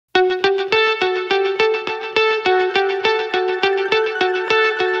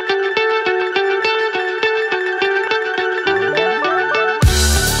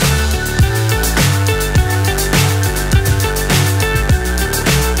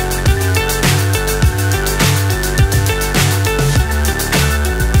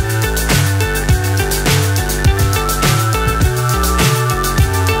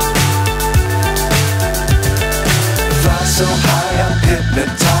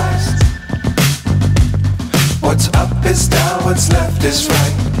is down, what's left is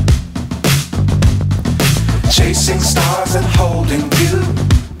right. Chasing stars and holding you.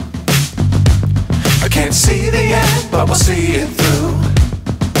 I can't see the end, but we'll see it through.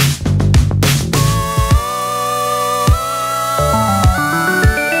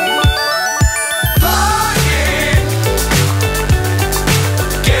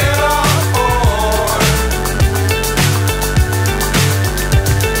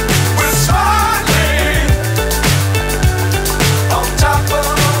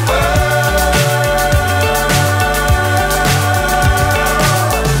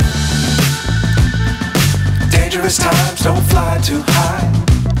 Times don't fly too high.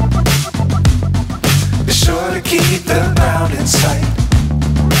 Be sure to keep the ground in sight.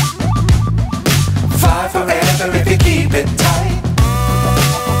 Fly forever if you keep it tight.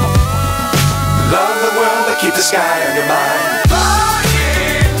 Love the world but keep the sky on your mind.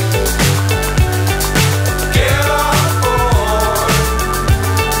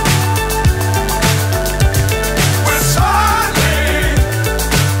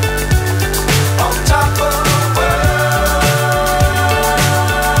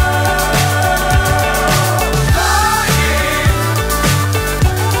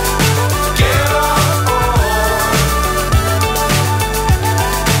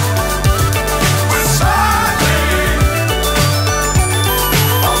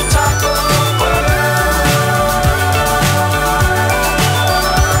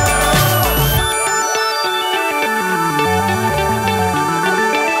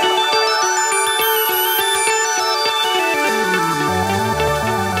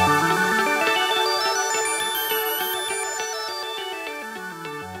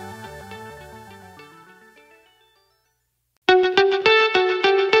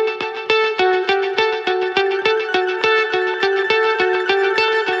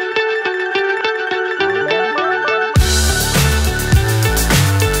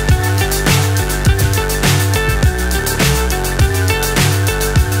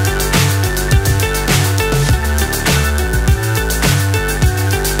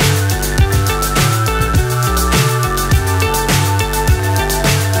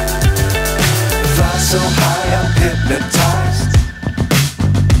 So high I'm hypnotized.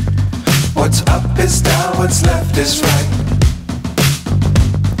 What's up is down, what's left is right.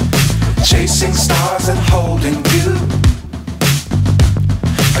 Chasing stars and holding you.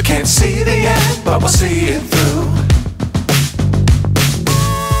 I can't see the end, but we'll see it through.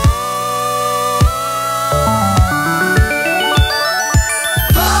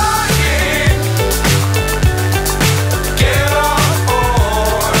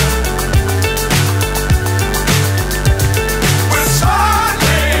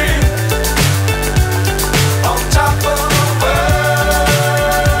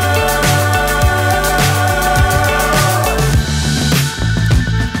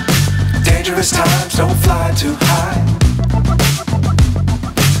 Times don't fly too high.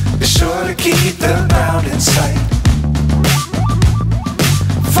 Be sure to keep the ground in sight.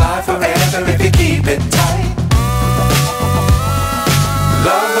 Fly forever if you keep it tight.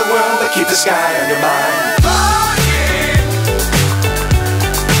 Love the world but keep the sky on your mind.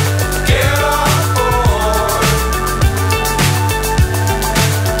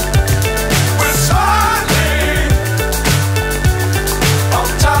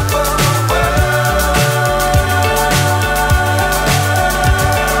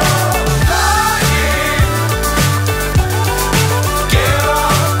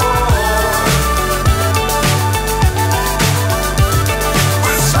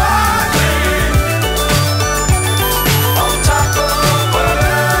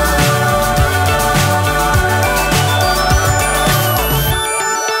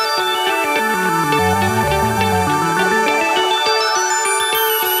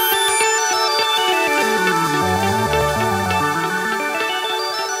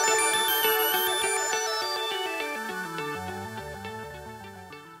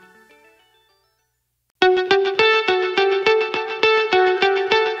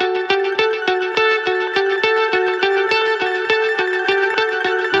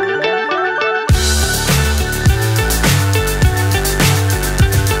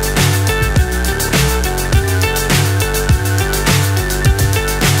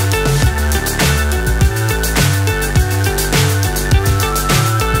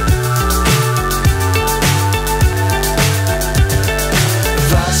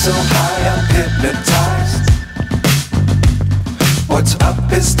 So high I'm hypnotized. What's up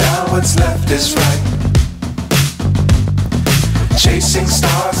is down, what's left is right. Chasing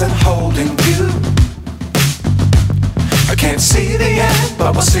stars and holding you. I can't see the end,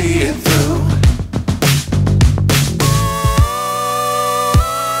 but we'll see it through.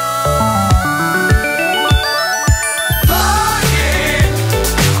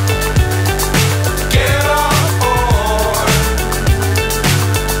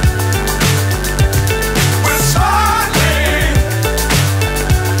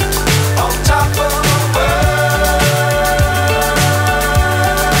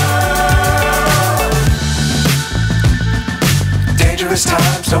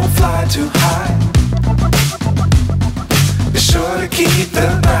 don't fly too high. Be sure to keep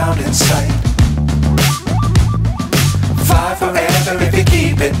the ground in sight. Fly forever if you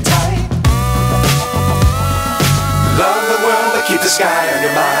keep it tight. Love the world but keep the sky on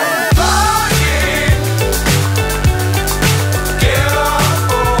your mind.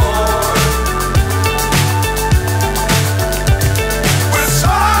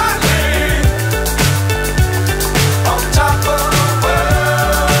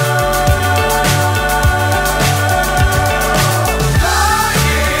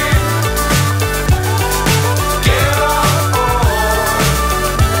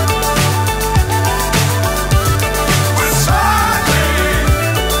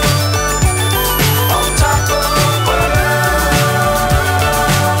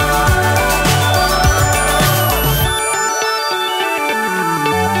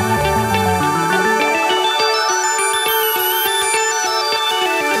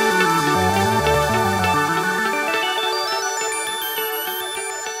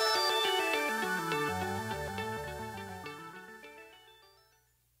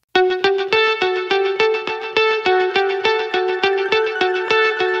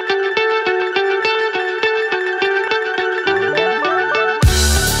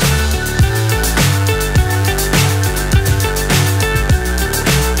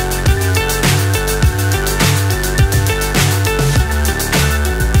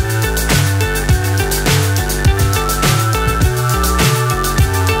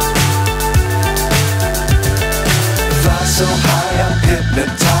 So high I'm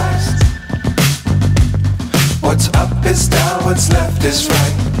hypnotized. What's up is down, what's left is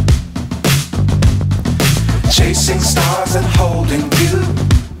right. Chasing stars and holding you.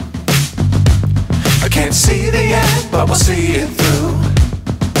 I can't see the end, but we'll see it through.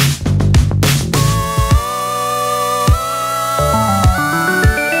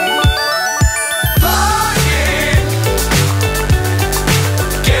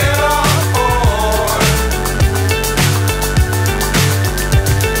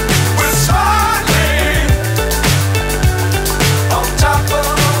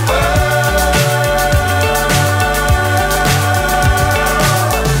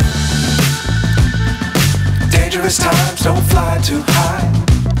 Times don't fly too high.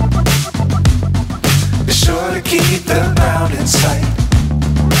 Be sure to keep the ground in sight.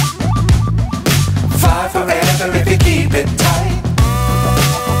 Fly forever if you keep it tight.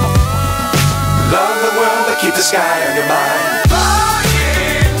 Love the world but keep the sky on your mind.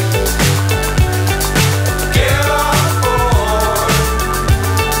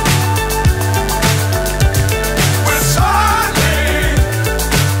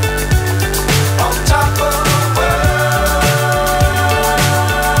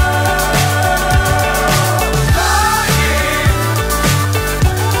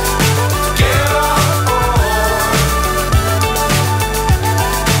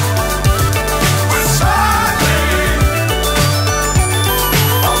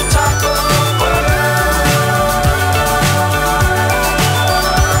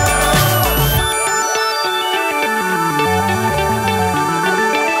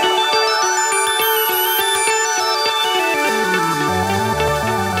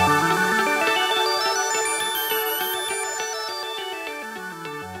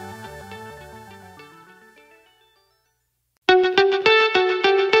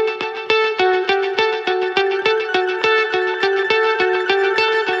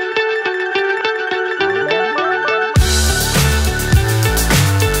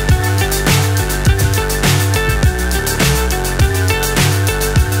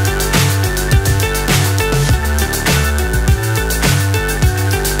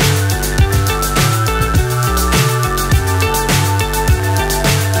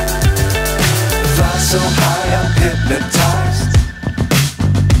 So high I'm hypnotized.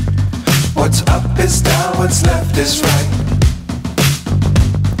 What's up is down, what's left is right.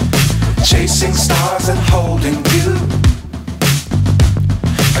 Chasing stars and holding you.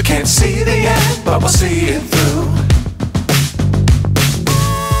 I can't see the end, but we'll see it through.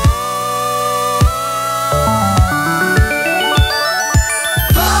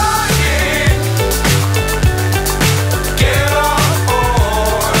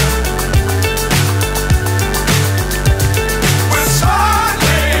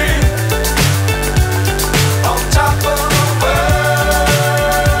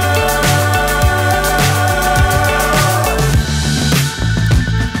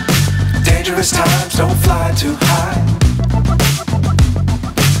 Times don't fly too high.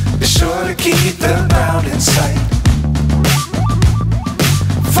 Be sure to keep the ground in sight.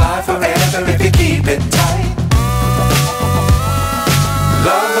 Fly forever if you keep it tight.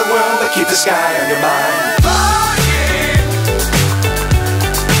 Love that keep the sky on your mind.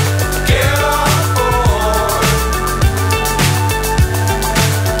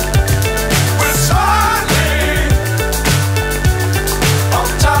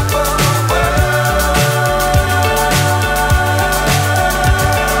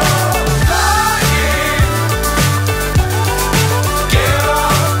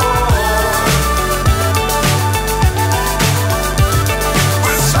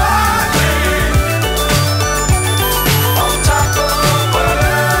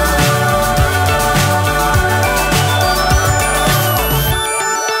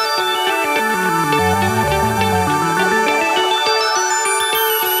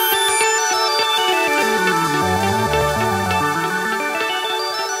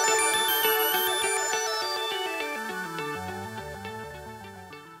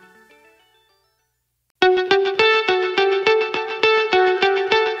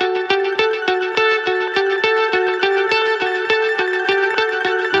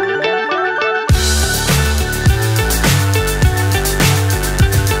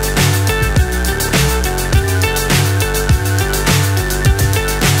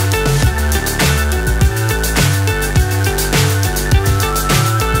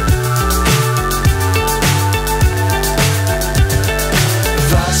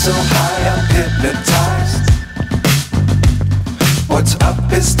 So high I'm hypnotized. What's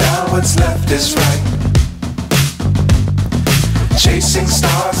up is down, what's left is right. Chasing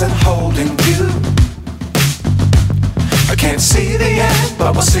stars and holding you. I can't see the end,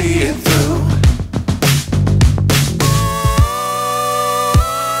 but we'll see it through.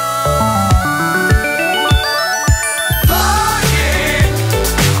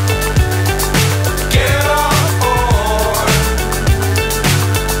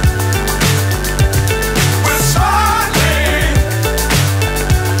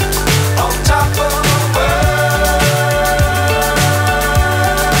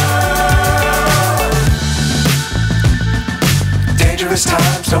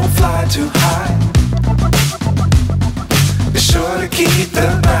 Times don't fly too high. Be sure to keep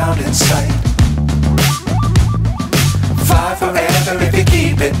the ground in sight. Fly forever if you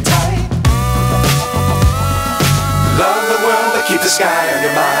keep it tight. Love the world but keep the sky on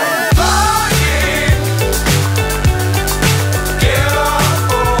your mind.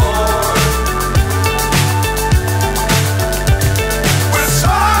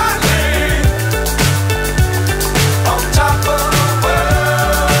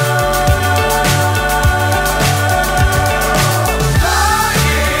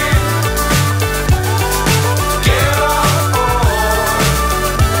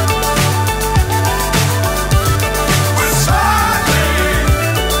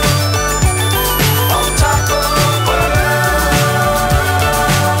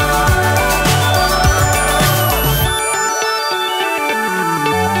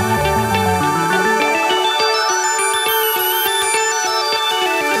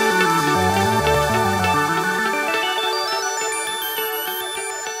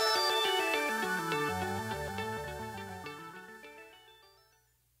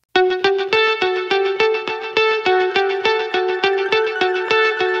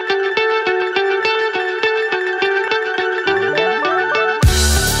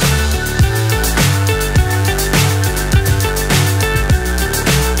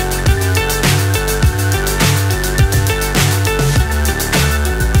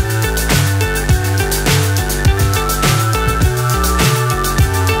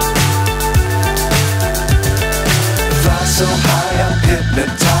 So high I'm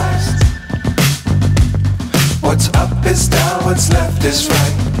hypnotized. What's up is down, what's left is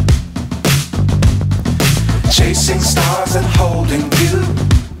right. Chasing stars and holding you.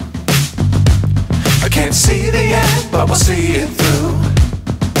 I can't see the end, but we'll see it through.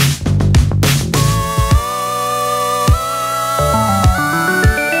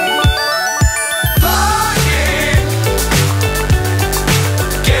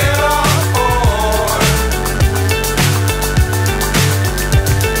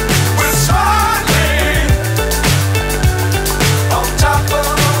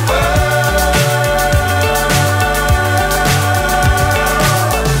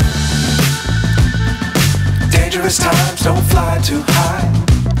 Times don't fly too high.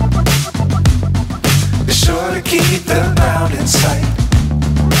 Be sure to keep the ground in sight.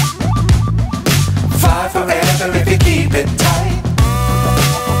 Fly forever if you keep it tight.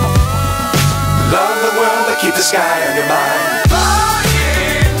 Love the world but keep the sky on your mind.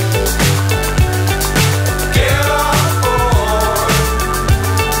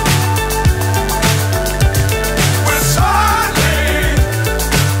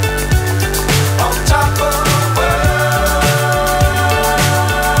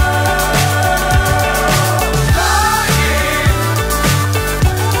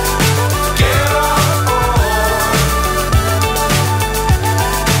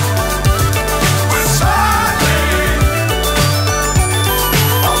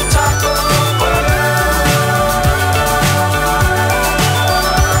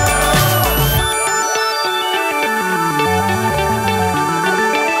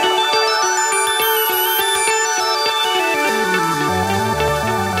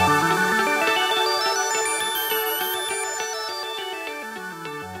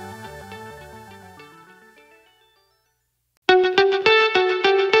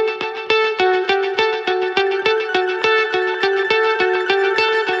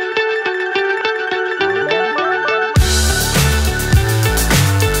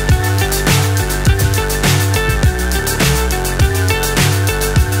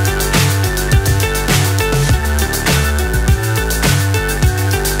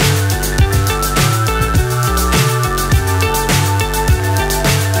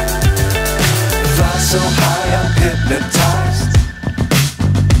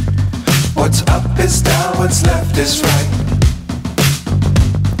 what's left is right.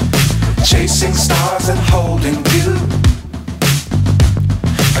 Chasing stars and holding you.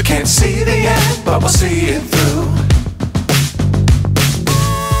 I can't see the end, but we'll see it through.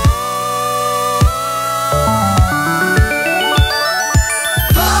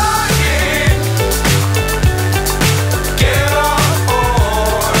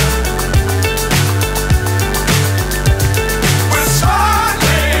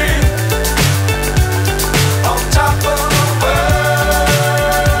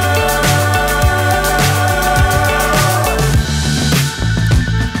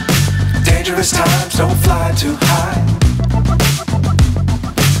 Dangerous times, don't fly too high.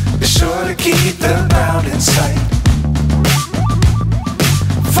 Be sure to keep the ground in sight.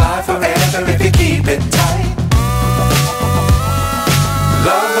 Fly forever if you keep it tight.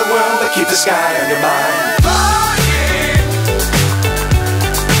 Love the world, but keep the sky on your mind.